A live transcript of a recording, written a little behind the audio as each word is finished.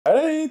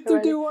Ready,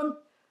 3, 2, 1.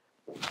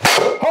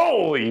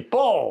 Holy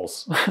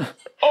balls!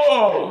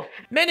 Oh!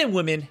 Men and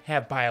women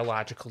have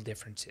biological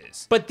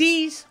differences, but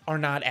these are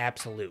not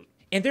absolute,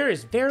 and there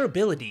is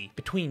variability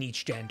between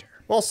each gender.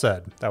 Well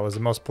said. That was the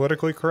most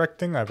politically correct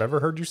thing I've ever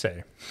heard you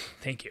say.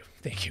 Thank you,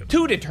 thank you.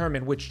 To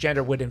determine which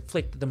gender would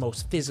inflict the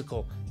most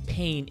physical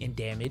pain and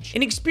damage,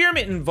 an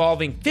experiment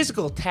involving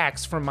physical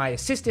attacks from my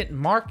assistant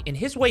Mark and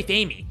his wife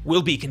Amy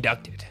will be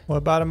conducted. What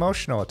about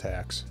emotional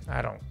attacks?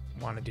 I don't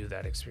want to do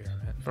that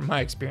experiment. From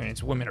my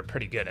experience, women are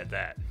pretty good at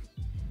that.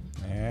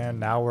 And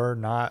now we're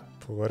not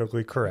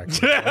politically correct.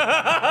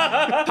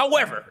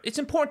 However, it's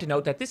important to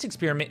note that this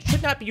experiment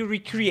should not be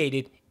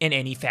recreated in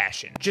any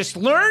fashion. Just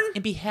learn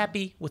and be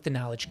happy with the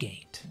knowledge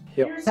gained.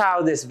 Here's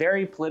how this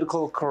very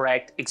political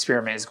correct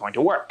experiment is going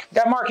to work.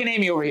 Got Mark and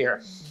Amy over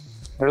here.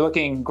 They're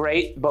looking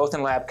great, both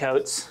in lab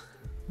coats.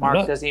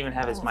 Mark doesn't even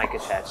have his mic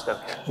attached.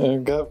 Okay.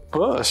 It got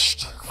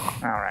pushed.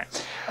 All right.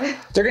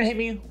 They're gonna hit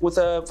me with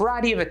a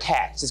variety of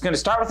attacks. It's gonna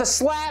start with a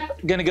slap,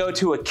 gonna go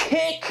to a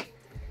kick,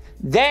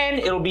 then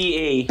it'll be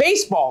a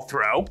baseball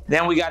throw.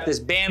 Then we got this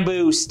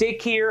bamboo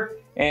stick here,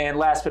 and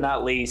last but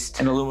not least,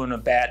 an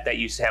aluminum bat that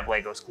used to have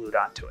Legos glued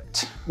onto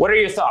it. What are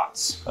your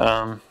thoughts?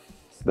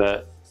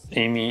 That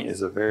Amy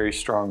is a very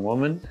strong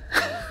woman.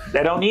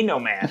 That don't need no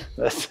man.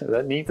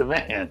 That needs a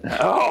man.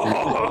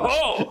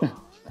 Oh!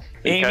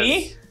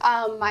 Amy?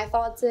 My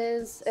thoughts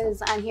is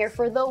I'm here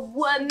for the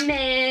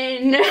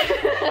woman.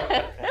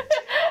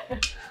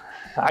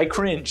 I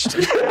cringed.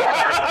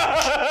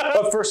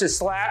 But first is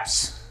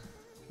slaps.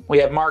 We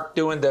have Mark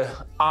doing the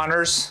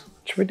honors.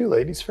 Should we do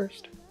ladies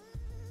first?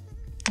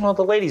 Well,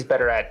 the lady's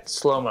better at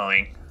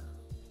slow-mowing.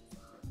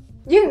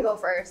 You can go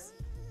first.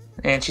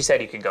 And she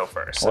said you can go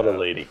first. What a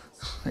lady.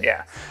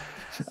 Yeah.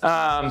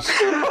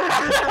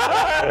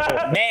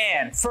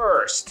 Man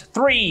first,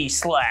 3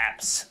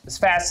 slaps. As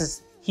fast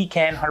as he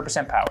can,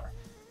 100% power.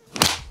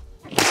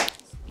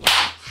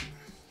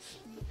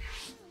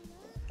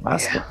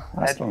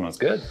 Last one was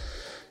good.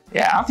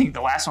 Yeah, I don't think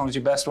the last one was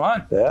your best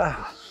one.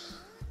 Yeah.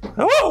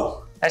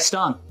 Oh! That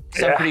stung.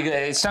 Stung pretty good.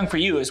 It stung for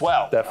you as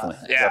well. Definitely.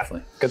 Yeah.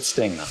 Definitely. Good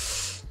sting though.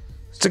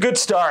 It's a good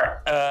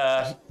start.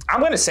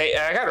 I'm gonna say,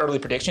 I got early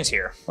predictions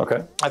here.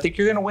 Okay. I think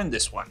you're gonna win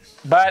this one.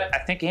 But I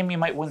think Amy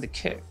might win the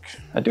kick.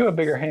 I do have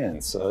bigger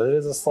hands, so it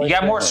is a slight You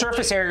got more advantage.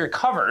 surface area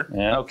covered,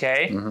 Yeah.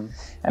 okay?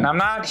 And I'm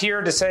not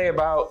here to say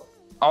about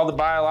all the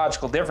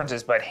biological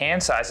differences, but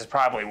hand size is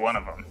probably one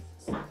of them.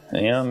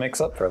 Yeah, makes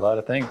up for a lot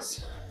of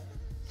things.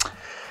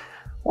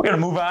 We're gonna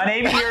move on,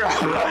 Amy. Here.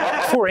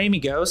 Before Amy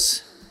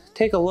goes,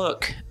 take a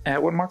look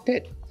at what Mark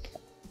did.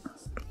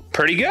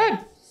 Pretty good.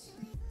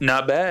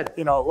 Not bad.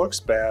 You know, it looks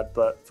bad,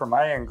 but from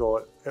my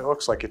angle, it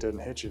looks like it didn't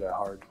hit you that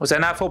hard. Was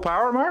that not full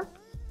power, Mark?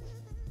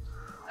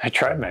 I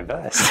tried my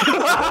best.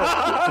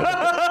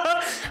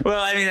 Well,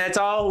 I mean, that's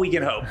all we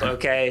can hope,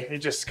 okay? He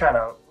just kind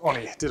of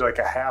only did like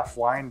a half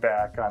line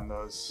back on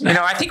those. You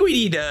know, I think we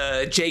need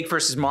Jake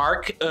versus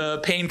Mark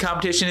pain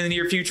competition in the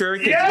near future.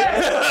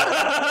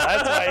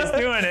 That's why he's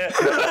doing it.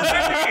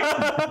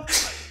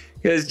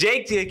 Because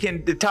Jake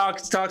can talk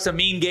some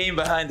mean game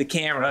behind the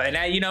camera,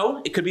 and you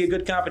know, it could be a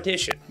good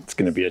competition. It's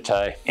gonna be a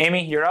tie.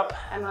 Amy, you're up.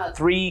 I'm up.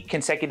 3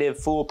 consecutive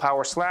full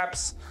power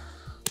slaps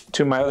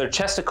to my other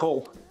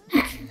chesticle.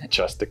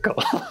 Chesticle.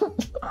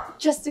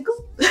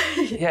 Chesticle?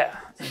 Yeah.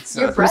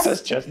 Your Who breast?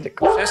 says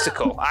chesticle?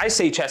 Chesticle. I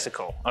say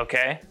chesticle,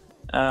 okay?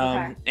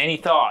 Okay. Any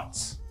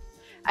thoughts?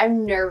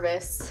 I'm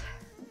nervous.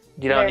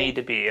 You don't Very. need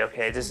to be,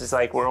 okay? This is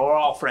like, we're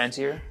all friends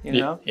here, you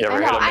know? You ever I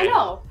know, hit a man? I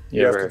know.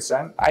 You have ever,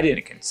 consent? I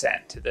didn't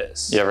consent to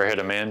this. you ever hit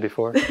a man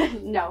before?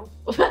 No.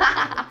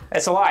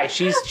 That's a lie.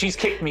 She's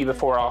kicked me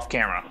before off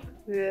camera.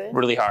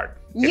 Really hard.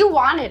 You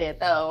wanted it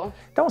though.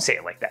 Don't say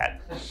it like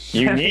that.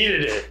 You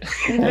needed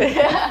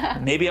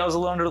it. Maybe I was a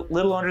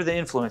little under the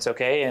influence,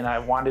 okay? And I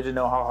wanted to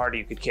know how hard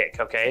you could kick,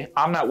 okay?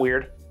 I'm not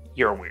weird.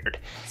 You're weird.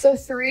 So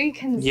 3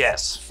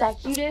 Yes.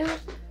 consecutive?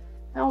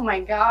 Oh my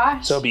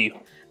gosh. So be you.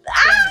 Ah,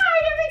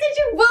 I never did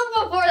your boob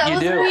before. That You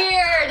was do.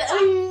 weird.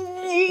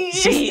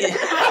 See?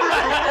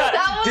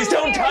 That was Just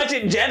don't weird. touch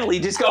it gently.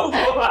 Just go.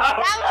 That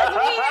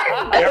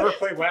was You ever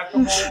play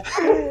whack-a-mole?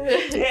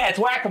 weird. Yeah, it's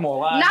whack-a-mole.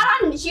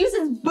 Not on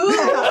Houston's boob.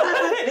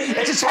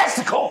 It's a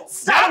testicle.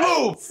 Not a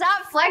move.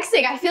 Stop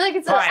flexing. I feel like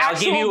it's an Fine, I'll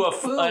actual give you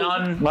boob. an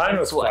un. Mine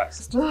was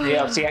flexed.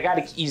 Yeah, see, I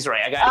gotta. He's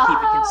right. I gotta keep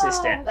it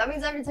consistent. That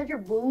means I have to touch your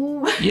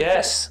boob.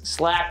 Yes,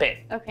 slap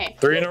it. Okay.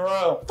 3 in a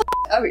row.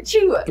 Okay,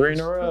 chew. 3 in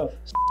a row.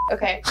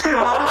 Okay.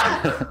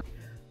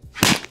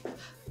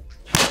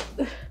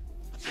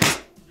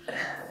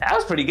 That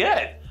was pretty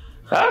good.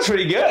 That was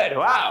pretty good.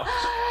 Wow.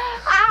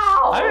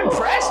 Ow. I'm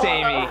impressed,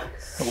 Amy.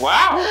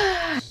 Wow.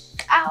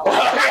 Ow.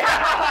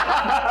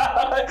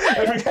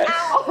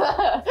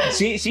 Ow.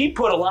 She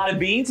put a lot of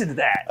beans into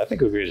that. I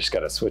think we just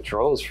gotta switch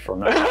roles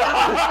from now.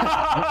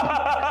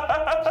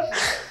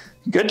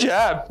 Good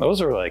job.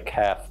 Those are like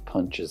half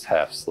punches,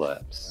 half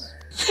slaps.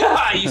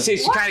 You say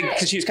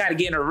she was kind of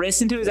getting her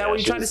wrist into it. Is that what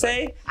you're trying to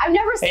say? I've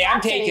never Hey,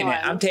 I'm slapped taking anyone.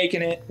 it. I'm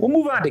taking it. We'll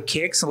move on to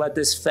kicks and let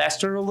this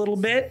fester a little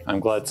bit. I'm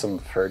glad some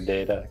of her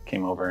data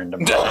came over into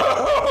mine.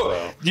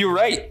 So You're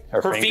right.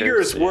 Her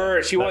fingers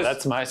were. She was.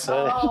 That's my say.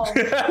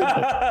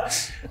 Oh.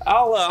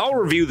 I'll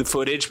review the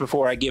footage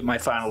before I give my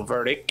final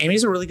verdict.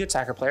 Amy's a really good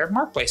soccer player.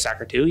 Mark plays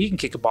soccer too. He can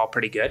kick a ball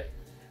pretty good.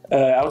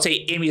 I would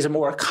say Amy's a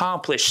more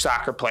accomplished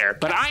soccer player,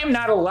 but I am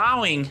not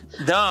allowing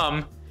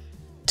them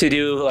to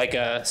do like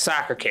a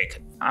soccer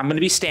kick. I'm going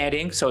to be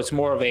standing, so it's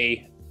more of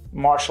a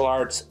martial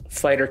arts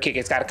fighter kick.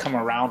 It's got to come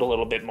around a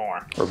little bit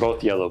more. We're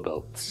both yellow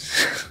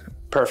belts.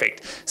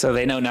 Perfect. So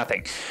they know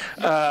nothing.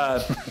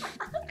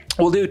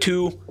 We'll do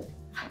 2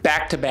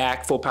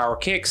 back-to-back full power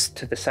kicks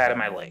to the side of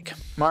my leg.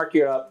 Mark,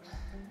 you're up.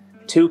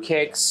 2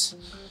 kicks,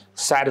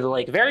 side of the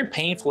leg. Very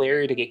painful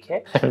area to get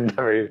kicked. I've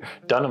never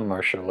done a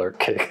martial art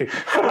kick.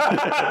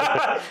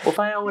 We'll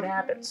find out what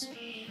happens.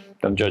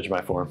 Don't judge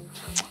my form.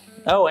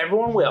 Oh,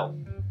 everyone will.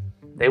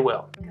 They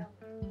will.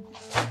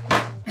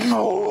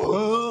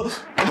 Oh,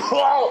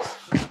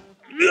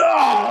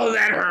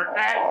 that hurt.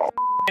 That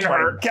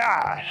hurt.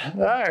 God,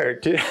 that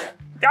hurt too.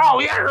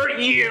 Oh, that hurt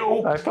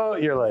you. I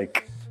thought you're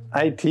like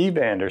IT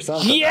band or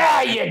something.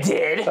 Yeah, you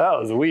did. That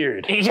was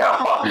weird.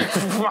 Wow.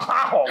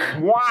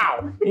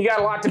 You got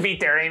a lot to beat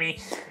there, Amy.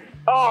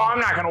 Oh, I'm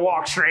not going to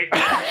walk straight.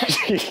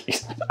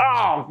 Jeez.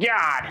 Oh,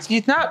 God.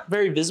 It's not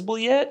very visible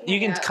yet. You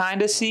can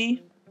kind of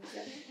see.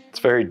 It's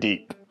very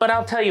deep. But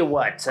I'll tell you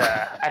what,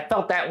 I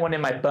felt that one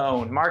in my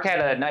bone. Mark had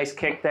a nice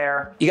kick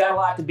there. You got a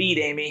lot to beat,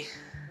 Amy.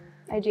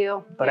 I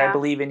do. But I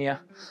believe in you.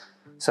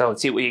 So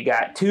let's see what you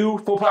got. 2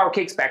 full power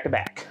kicks back to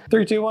back.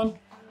 3, 2, 1.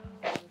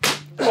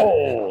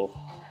 Oh.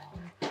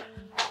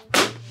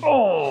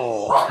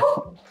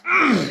 Oh.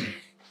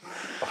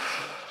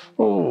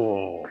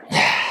 Oh.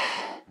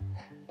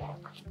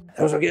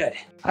 Those were good.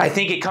 I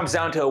think it comes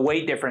down to a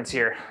weight difference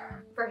here.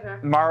 For sure.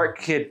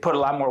 Mark could put a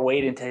lot more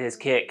weight into his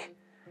kick.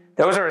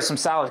 Those are some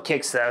solid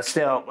kicks though.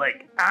 Still,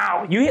 like,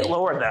 ow. You hit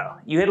lower though.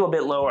 You hit a little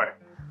bit lower.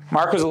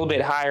 Mark was a little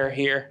bit higher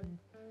here.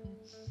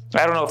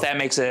 I don't know if that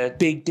makes a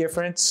big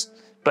difference,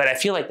 but I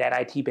feel like that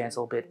IT band's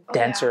a little bit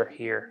denser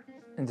here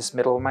in this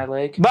middle of my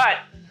leg. But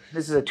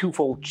this is a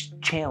twofold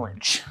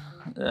challenge.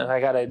 I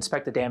gotta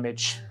inspect the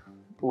damage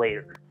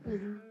later.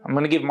 I'm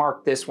gonna give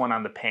Mark this one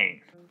on the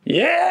pain.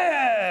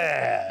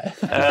 Yeah.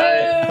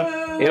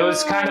 It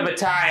was kind of a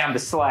tie on the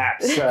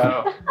slap,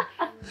 so.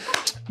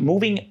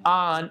 Moving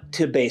on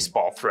to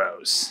baseball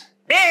throws.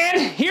 And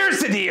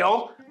here's the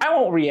deal. I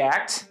won't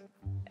react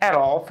at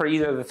all for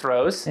either of the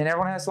throws, and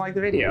everyone has to like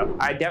the video.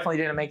 I definitely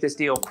didn't make this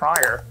deal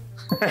prior.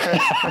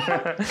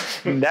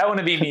 That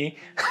wouldn't be me.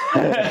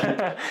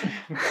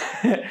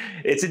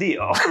 It's a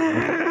deal.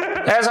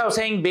 As I was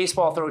saying,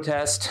 baseball throw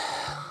test,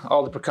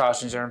 all the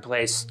precautions are in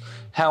place.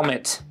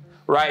 Helmet,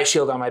 riot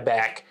shield on my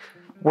back,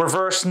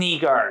 reverse knee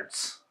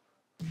guards.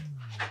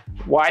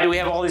 Why do we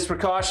have all these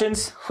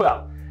precautions?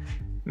 Well,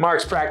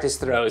 Mark's practice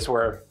throws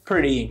were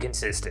pretty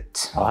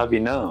inconsistent. I'll have you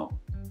know,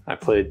 I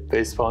played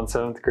baseball in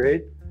 7th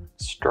grade,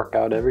 struck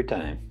out every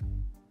time.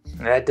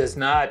 That does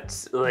not,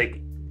 like,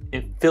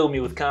 fill me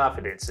with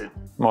confidence.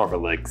 More of a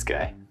legs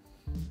guy.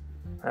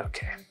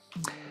 Okay.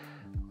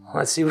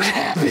 Let's see what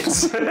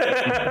happens.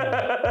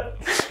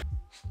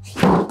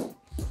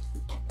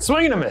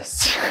 Swing and a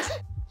miss.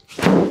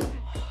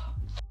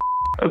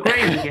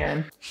 Great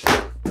again.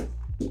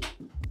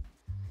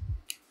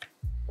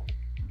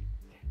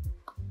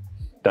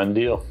 Done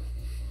deal.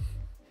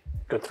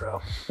 Good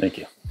throw. Thank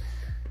you.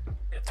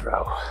 Good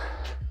throw.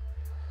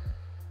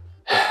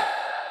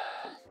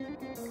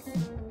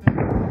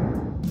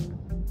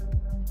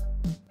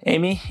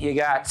 Amy, you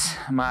got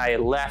my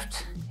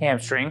left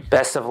hamstring.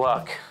 Best of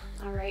luck.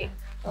 All right,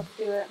 let's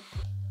do it.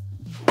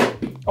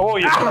 Oh,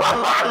 you. You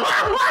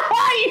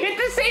hit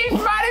the same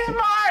spot as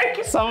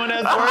Mark. Someone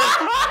has worse.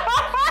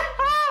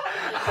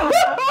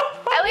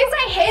 At least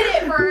I hit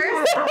it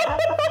first.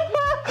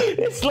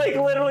 It's like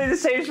literally the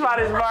same spot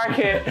as Mark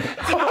hit.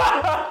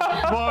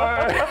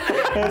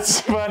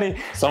 That's funny.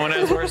 Someone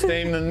has worse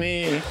aim than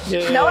me.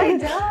 Yay. No, I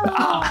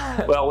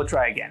don't. Well, we'll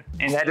try again.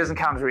 And that doesn't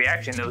count as a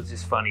reaction. It was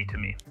just funny to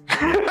me.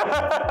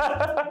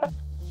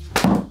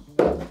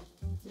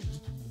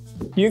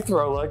 You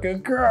throw like a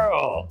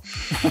girl.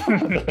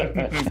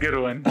 Good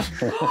one.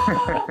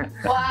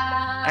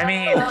 Wow. I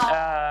mean,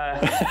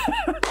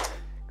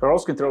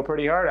 girls can throw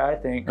pretty hard, I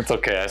think. It's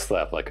okay, I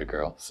slap like a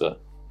girl, so.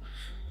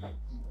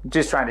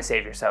 Just trying to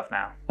save yourself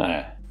now.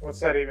 What's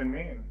that even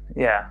mean?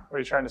 Yeah. What are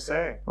you trying to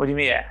say? What do you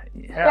mean? Yeah,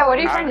 what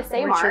are you trying to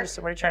say, Mark?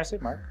 What are you trying to say,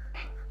 Mark?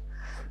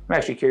 I'm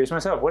actually curious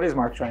myself. What is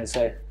Mark trying to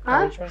say? What are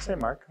Huh? you trying to say,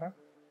 Mark? Huh?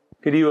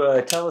 Could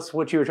you tell us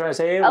what you were trying to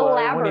say? When you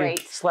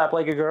Elaborate. slap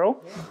like a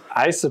girl?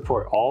 I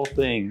support all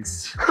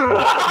things.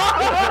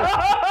 I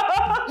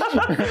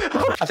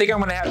think I'm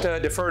going to have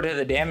to defer to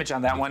the damage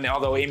on that one,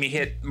 although Amy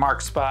hit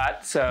Mark's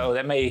spot, so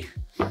that may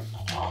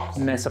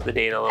mess up the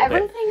data a little bit.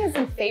 Everything is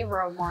in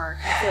favor of Mark.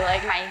 I feel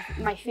like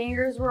my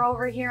fingers were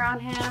over here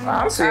on him.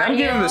 Honestly, I'm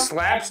giving Cardio. the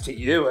slaps to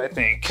you, I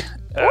think.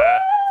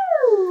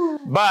 Woo!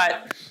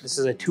 But this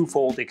is a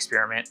twofold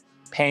experiment.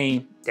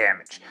 pain,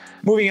 damage.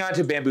 Moving on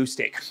to bamboo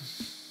stick.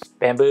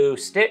 Bamboo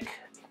stick,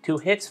 2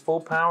 hits, full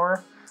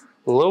power,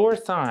 lower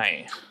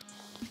thigh.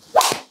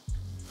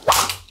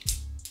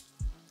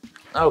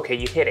 Okay,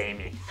 you hit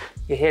Amy.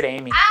 You hit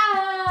Amy.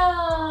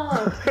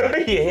 Ow!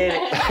 You hit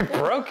it. I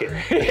broke it.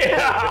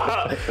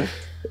 Yeah.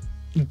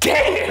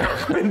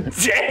 Damn!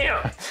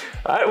 Damn!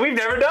 We've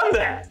never done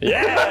that.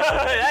 Yeah.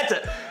 That's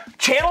a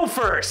channel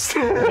first.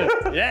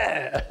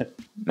 Yeah.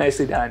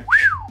 Nicely done.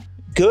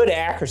 Good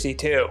accuracy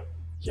too.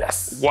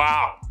 Yes.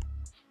 Wow.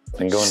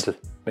 Been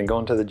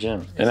going to the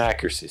gym in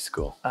accuracy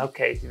school.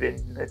 Okay, you've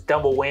been a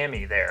double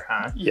whammy there,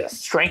 huh? Yes.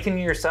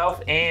 Strengthening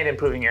yourself and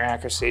improving your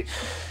accuracy.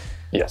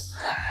 Yes.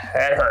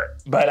 That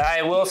hurt. But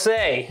I will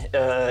say,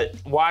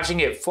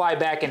 watching it fly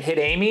back and hit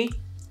Amy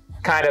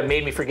kind of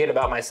made me forget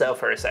about myself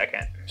for a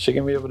second. She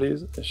can be able to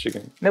use it. She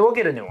can. Then we'll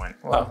get a new one.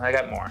 Well, I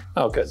got more.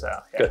 Oh, good. So,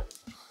 yeah. Good.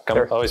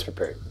 Sure. Always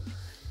prepared.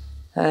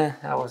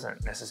 I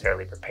wasn't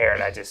necessarily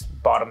prepared. I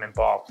just bought them in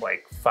bulk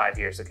like 5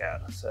 years ago.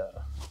 So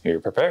You're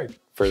prepared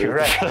for you're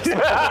right.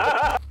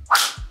 I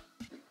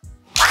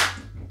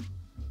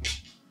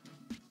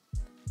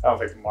don't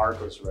think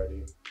Mark was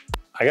ready.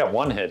 I got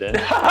 1 hit in. We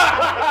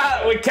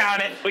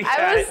count it. We count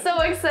I was it. so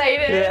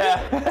excited.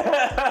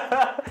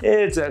 Yeah.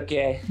 It's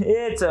okay.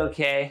 It's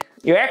okay.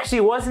 Your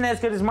accuracy wasn't as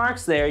good as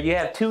Mark's there. You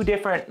have 2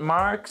 different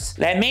marks.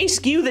 That may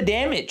skew the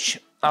damage.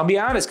 I'll be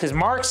honest, because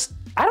Mark's,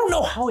 I don't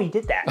know how he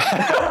did that.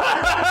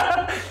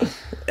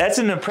 That's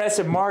an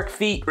impressive Mark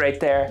feat right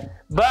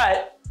there.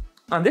 But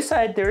on this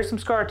side, there is some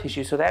scar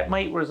tissue, so that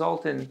might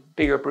result in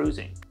bigger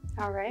bruising.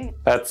 All right.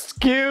 That's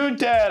skewed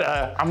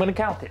data. I'm gonna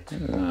count it.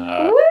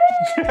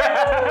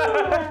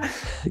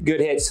 Good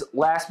hits.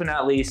 Last but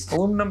not least,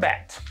 aluminum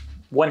bat.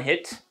 1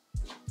 hit,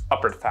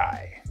 upper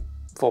thigh,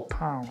 full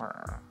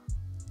power.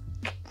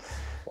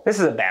 This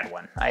is a bad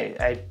one.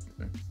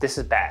 This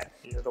is bad.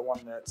 You're the one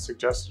that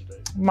suggested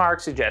it. Mark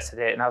suggested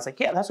it, and I was like,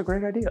 yeah, that's a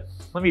great idea.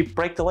 Let me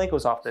break the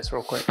Legos off this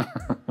real quick.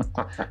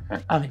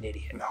 I'm an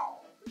idiot. No.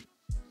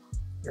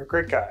 You're a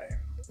great guy.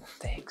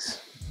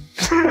 Thanks.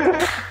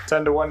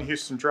 10-1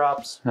 Houston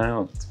drops. I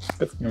don't.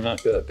 I'm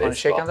not good at baseball. Want to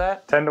shake on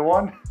that?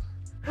 10-1.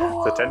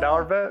 It's a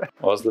 $10 bet.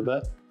 What was the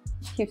bet?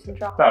 Houston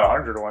drop. Not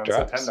 100-1.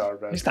 Drops. It's a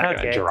 $10 bet. He's not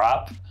Okay. gonna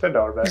drop.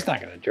 $10 bet. He's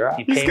not gonna drop.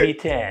 You He's pay good. me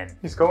 10.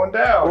 He's going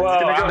down. Whoa,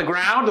 He's gonna on go. the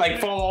ground? Like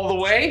fall all the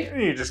way?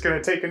 You're just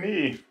gonna take a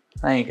knee.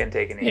 I ain't gonna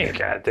take any. You ain't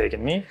gotta take a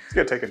knee. He's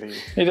gonna take a knee.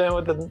 He did it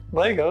with the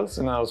Legos,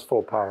 and that was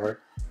full power.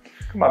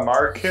 Come on,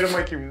 Mark. Hit him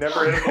like you've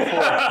never hit him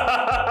before.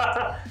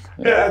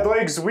 Yeah,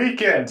 Legs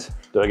weekend.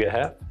 Do I get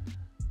half?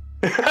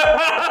 You're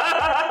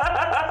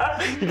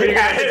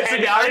gonna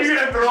hit Are you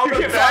gonna throw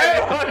him the bag?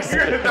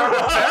 You're gonna throw him the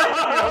bag?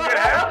 You don't get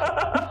half?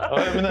 I'll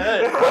hit him in the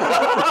head.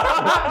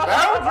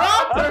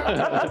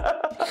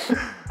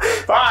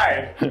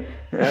 Fine.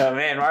 Oh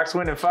man, Mark's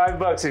winning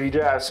 $5 if he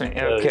drops me.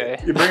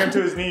 Okay. You bring him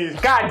to his knees.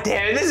 God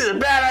damn it, this is a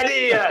bad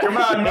idea. Come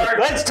on, Mark.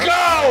 Let's go.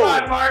 Come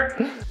on, Mark.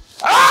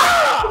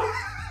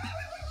 Ah!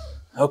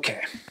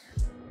 Okay.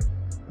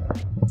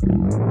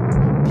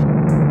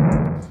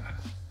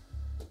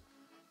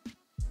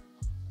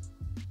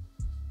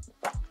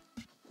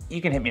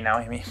 You can hit me now,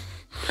 Amy.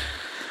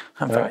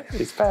 I'm fine.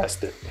 He's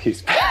past it.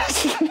 He's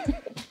past it.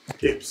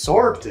 He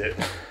absorbed it.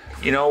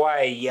 You know why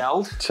I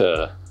yelled?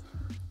 To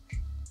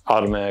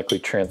automatically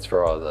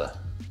transfer all the.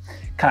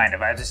 Kind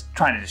of. I was just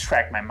trying to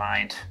distract my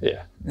mind.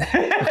 Yeah.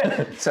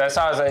 So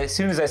as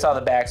soon as I saw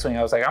the backswing,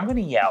 I was like, I'm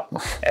gonna yell.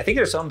 I think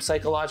there's some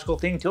psychological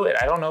thing to it.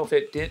 I don't know if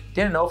it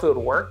didn't know if it would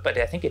work, but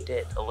I think it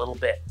did a little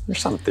bit. There's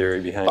some theory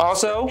behind it.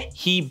 Also,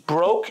 he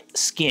broke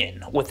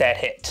skin with that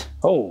hit.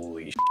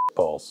 Holy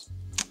balls.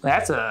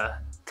 That's a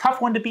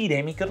tough one to beat,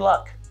 Amy. Good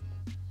luck.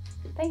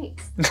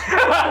 Thanks.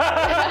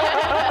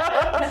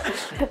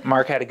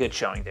 Mark had a good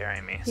showing there,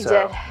 Amy. He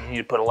so did. you need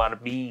to put a lot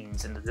of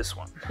beans into this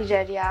one. You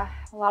did, yeah.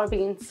 A lot of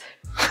beans.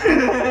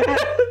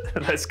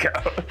 Let's go.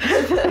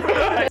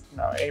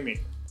 No, Amy,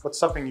 what's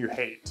something you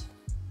hate?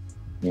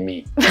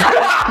 Me.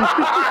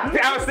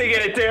 I was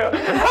thinking it too.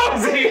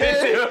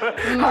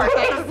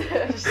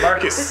 Marcus.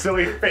 Marcus'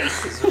 silly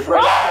face is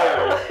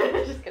right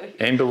there. Just kidding.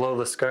 Aim below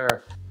the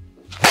scar.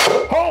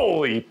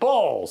 Holy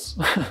balls.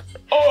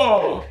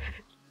 Oh!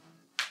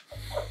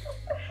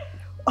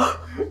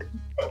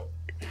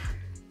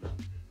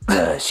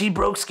 She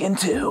broke skin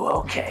too.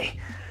 Okay.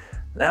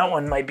 That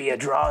one might be a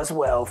draw as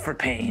well for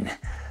pain.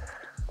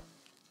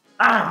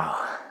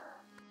 Ow.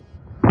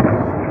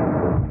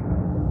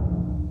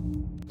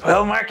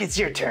 Well, Mark, it's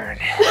your turn.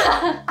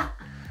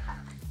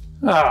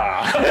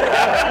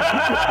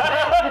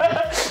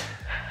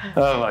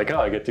 Oh my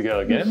god, I get to go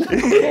again?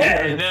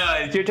 Yeah, no,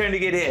 it's your turn to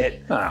get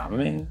hit. Oh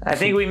man. I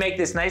think we make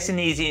this nice and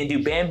easy and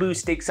do bamboo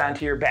sticks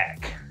onto your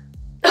back.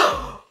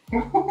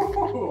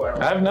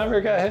 I've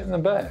never got hit in the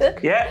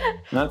back. Yeah.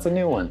 That's a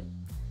new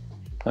one.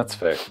 That's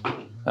fair.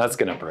 That's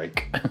gonna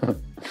break.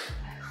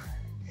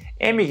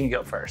 Amy can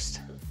go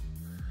first.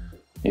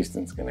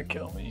 Houston's gonna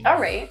kill me. All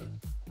right.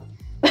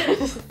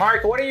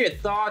 Mark, what are your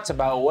thoughts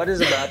about what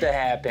is about to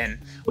happen?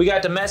 We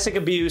got domestic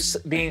abuse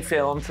being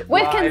filmed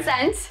With live.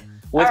 consent.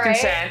 With All right.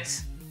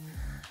 consent.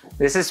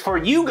 This is for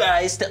you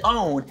guys to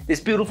own this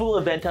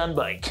beautiful Aventon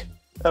bike.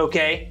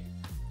 Okay?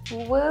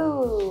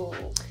 Woo.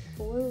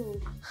 Woo.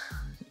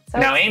 So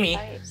Now, Amy.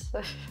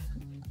 excited.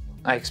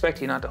 I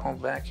expect you not to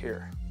hold back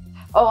here.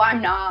 Oh,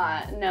 I'm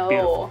not. No,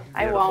 Beautiful,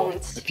 I beautiful.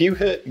 won't. If you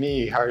hit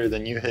me harder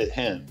than you hit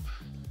him.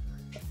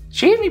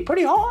 She hit me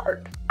pretty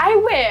hard. I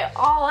went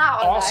all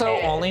out. Also, on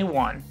that hit. only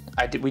one.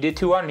 We did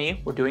 2 on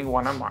me. We're doing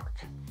 1 on Mark.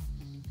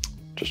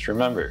 Just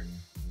remember,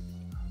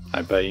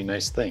 I buy you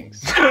nice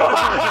things.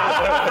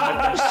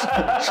 I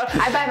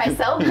buy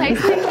myself nice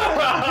things.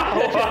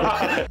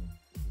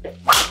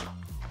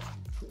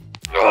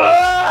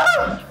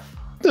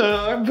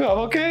 I'm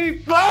okay.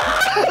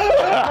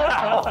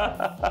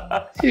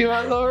 You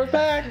want lower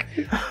back?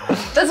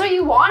 That's what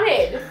you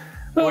wanted.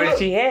 What did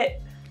she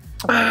hit?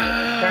 Turn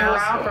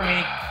around for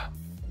me.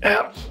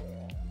 Yep.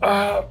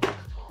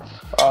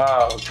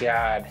 Oh,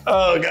 God.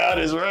 Oh, God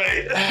is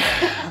right.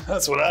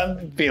 That's what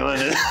I'm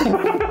feeling.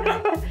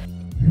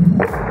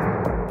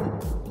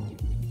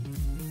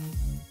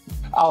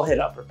 I'll hit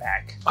upper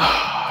back.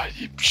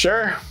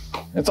 Sure.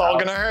 It's all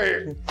gonna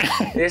hurt.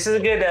 This is a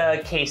good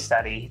case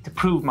study to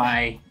prove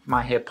my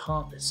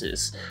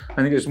hypothesis. I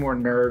think there's more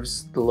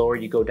nerves the lower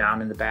you go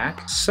down in the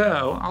back.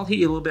 So I'll hit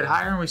you a little bit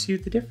higher and we see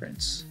what the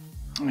difference.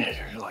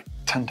 You're like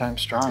 10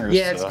 times stronger.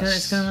 Yeah, so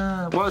it's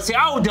gonna. Well, see,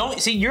 don't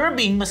see. You're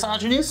being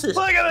misogynistic.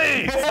 Look at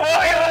these! Look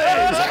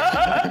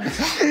at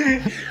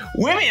these!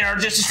 Women are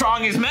just as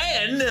strong as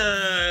men.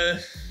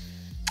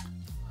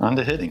 On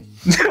to hitting.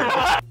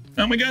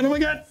 Oh my God! Oh my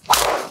God!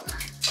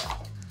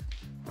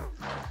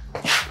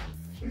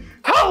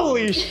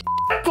 Holy shit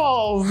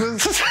balls!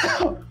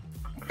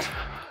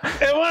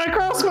 It went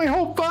across my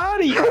whole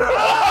body.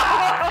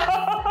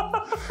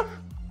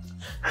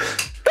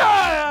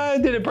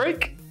 Did it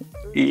break?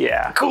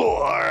 Yeah. Cool.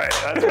 All right.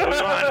 That's what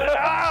we wanted.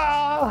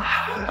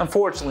 Ah!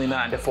 Unfortunately,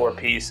 not into 4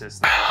 pieces.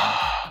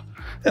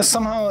 It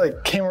somehow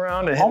like came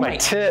around and hit my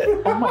tit.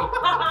 Oh my.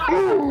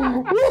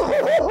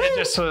 It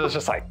just was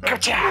just like,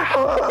 gotcha.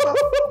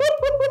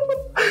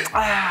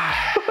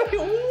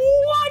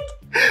 What?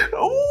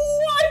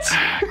 What?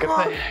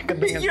 Good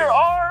thing Hit your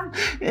arm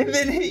and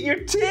then hit your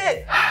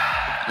tit.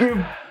 We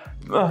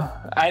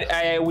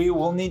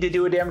will need to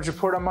do a damage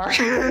report on Mark.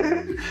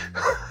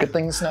 Good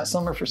thing it's not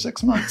summer for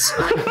 6 months.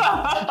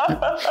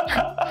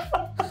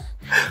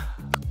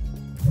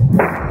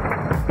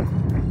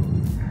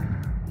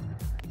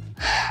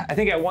 I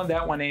think I won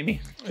that one,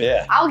 Amy.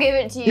 Yeah. I'll give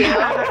it to you.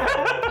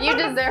 You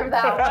deserve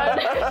that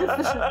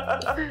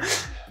one.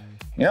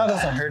 You know, it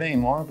doesn't hurt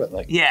anymore, but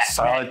like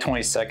solid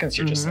 20 seconds,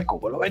 you're just like,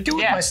 what do I do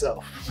with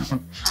myself?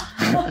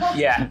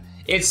 Yeah.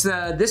 It's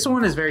this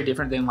one is very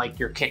different than like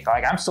your kick.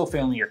 Like I'm still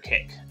feeling your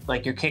kick.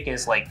 Like your kick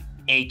is like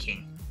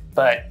aching,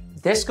 but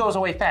this goes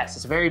away fast.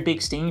 It's a very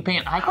big stinging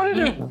pain. How did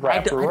it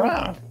wrap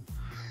around?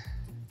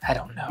 I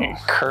don't know. You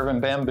curving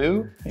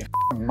bamboo? You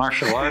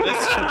martial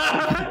artist?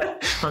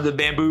 From the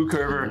bamboo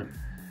curver.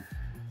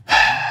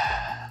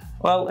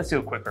 Well, let's do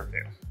a quick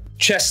review.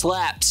 Chest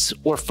slaps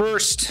were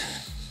first.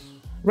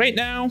 Right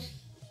now,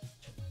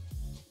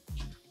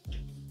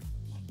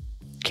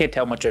 can't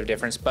tell much of a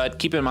difference, but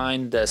keep in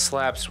mind the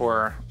slaps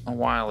were a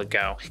while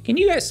ago. Can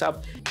you guys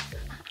stop?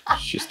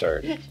 She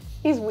started.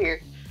 He's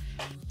weird.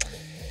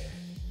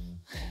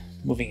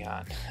 Moving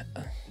on.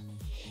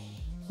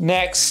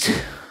 Next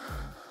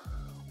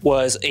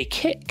was a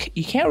kick.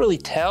 You can't really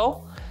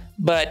tell,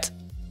 but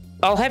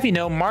I'll have you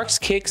know Mark's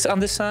kicks on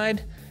this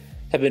side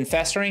have been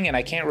festering and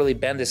I can't really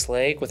bend this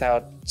leg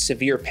without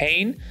severe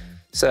pain.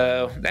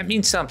 So that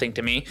means something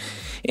to me.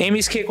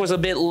 Amy's kick was a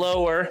bit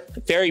lower,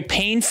 very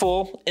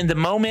painful in the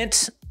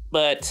moment,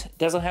 but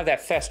doesn't have that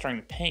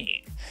festering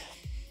pain.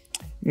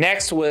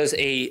 Next was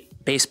a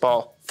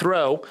baseball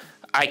throw.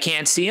 I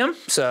can't see him,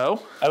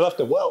 so I left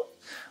a welt.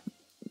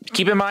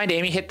 keep in mind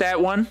Amy hit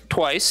that one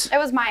twice. It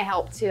was my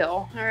help too,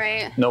 all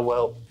right? No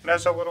welt.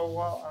 There's a little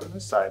well on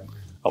this side.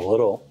 A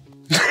little.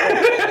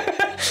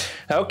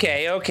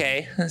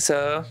 Okay.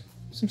 So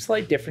some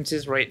slight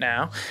differences right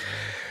now.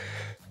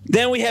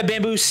 Then we have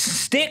bamboo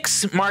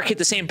sticks. Mark hit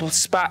the same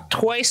spot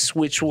twice,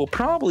 which will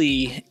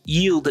probably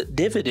yield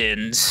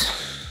dividends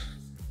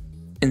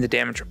in the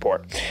damage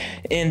report.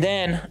 And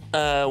then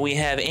we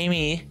have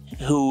Amy,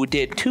 who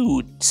did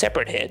 2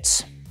 separate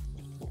hits,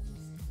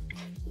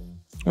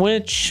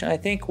 which I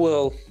think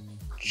will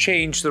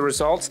change the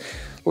results.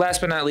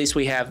 Last but not least,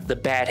 we have the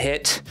bad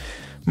hit.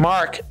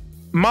 Mark,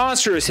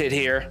 monstrous hit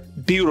here.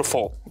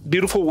 Beautiful.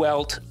 Beautiful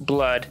welt,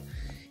 blood.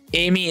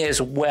 Amy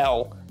as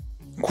well.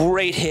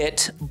 Great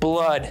hit,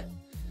 blood,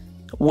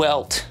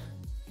 welt.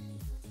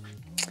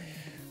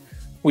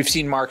 We've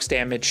seen Mark's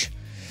damage.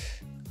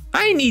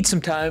 I need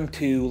some time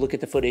to look at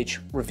the footage,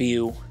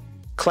 review,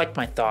 collect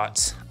my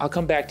thoughts. I'll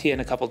come back to you in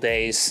a couple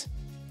days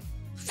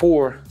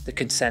for the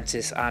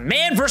consensus on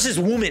man versus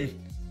woman,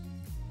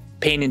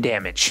 pain and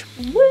damage.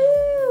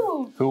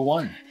 Woo! Who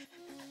won?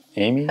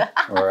 Amy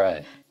or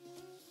I?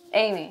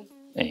 Amy.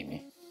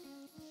 Amy.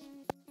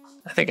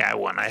 I think I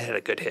won. I had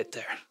a good hit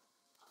there.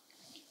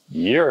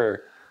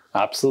 You're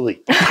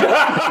obsolete.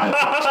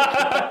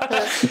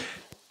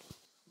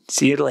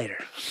 See you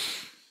later.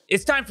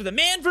 It's time for the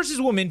man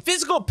versus woman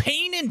physical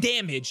pain and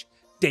damage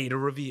data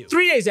review.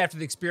 3 days after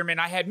the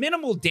experiment, I had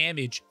minimal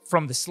damage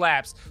from the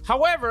slaps.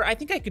 However, I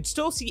think I could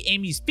still see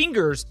Amy's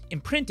fingers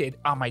imprinted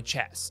on my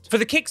chest. For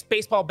the kicks,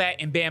 baseball bat,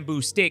 and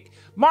bamboo stick,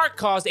 Mark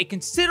caused a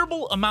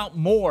considerable amount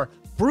more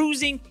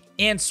bruising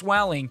and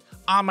swelling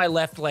on my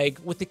left leg,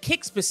 with the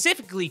kick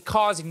specifically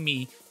causing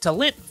me to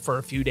limp for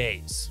a few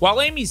days.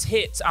 While Amy's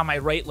hits on my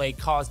right leg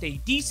caused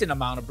a decent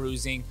amount of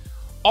bruising,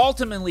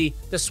 ultimately,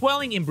 the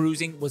swelling and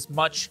bruising was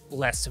much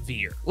less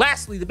severe.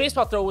 Lastly, the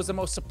baseball throw was the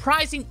most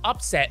surprising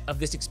upset of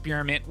this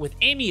experiment, with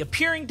Amy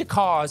appearing to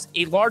cause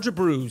a larger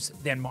bruise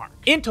than Mark.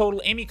 In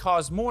total, Amy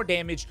caused more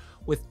damage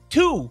with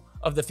 2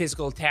 of the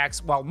physical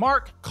attacks, while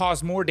Mark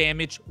caused more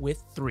damage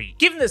with 3.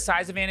 Given the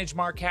size advantage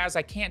Mark has,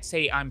 I can't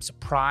say I'm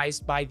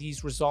surprised by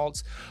these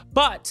results,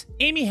 but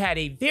Amy had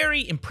a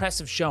very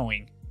impressive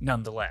showing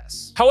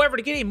nonetheless. However,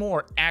 to get a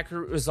more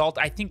accurate result,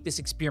 I think this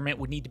experiment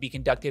would need to be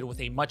conducted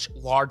with a much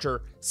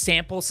larger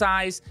sample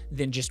size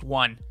than just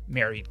one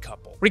married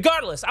couple.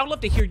 Regardless, I would love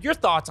to hear your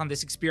thoughts on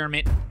this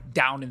experiment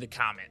down in the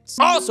comments.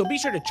 Also, be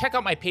sure to check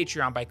out my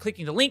Patreon by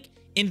clicking the link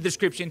in the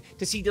description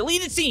to see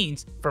deleted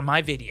scenes from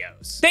my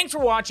videos. Thanks for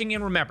watching,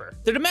 and remember,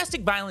 the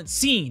domestic violence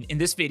seen in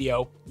this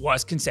video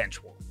was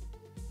consensual.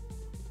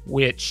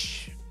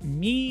 Which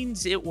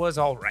means it was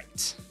all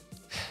right.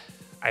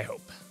 I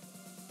hope.